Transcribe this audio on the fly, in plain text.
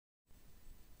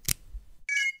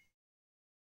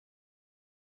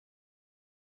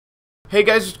Hey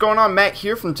guys, what's going on? Matt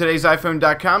here from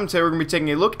TodaysiPhone.com. Today we're going to be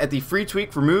taking a look at the free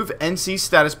tweak Remove NC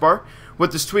Status Bar.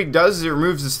 What this tweak does is it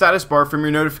removes the status bar from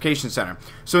your notification center.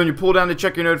 So when you pull down to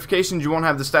check your notifications, you won't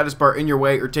have the status bar in your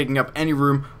way or taking up any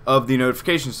room of the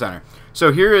notification center.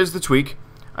 So here is the tweak.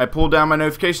 I pull down my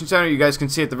notification center. You guys can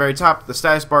see at the very top the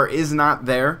status bar is not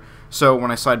there. So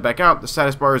when I slide back out, the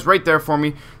status bar is right there for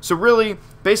me. So really,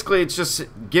 basically it's just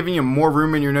giving you more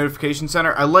room in your notification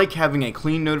center. I like having a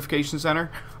clean notification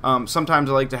center. Sometimes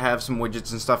I like to have some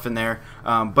widgets and stuff in there.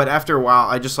 But after a while,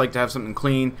 I just like to have something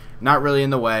clean, not really in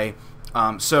the way.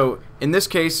 So in this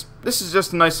case, this is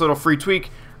just a nice little free tweak.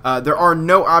 There are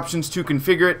no options to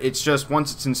configure it. It's just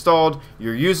once it's installed,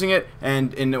 you're using it,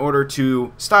 and in order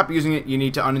to stop using it, you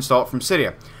need to uninstall it from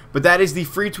Cydia. But that is the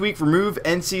free tweak Remove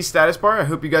NC Status Bar. I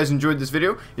hope you guys enjoyed this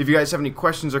video. If you guys have any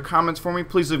questions or comments for me,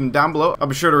 please leave them down below. I'll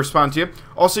be sure to respond to you.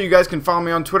 Also, you guys can follow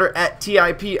me on Twitter at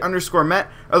 @TIP_Matt.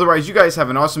 Otherwise, you guys have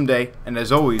an awesome day, and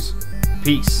as always,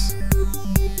 peace.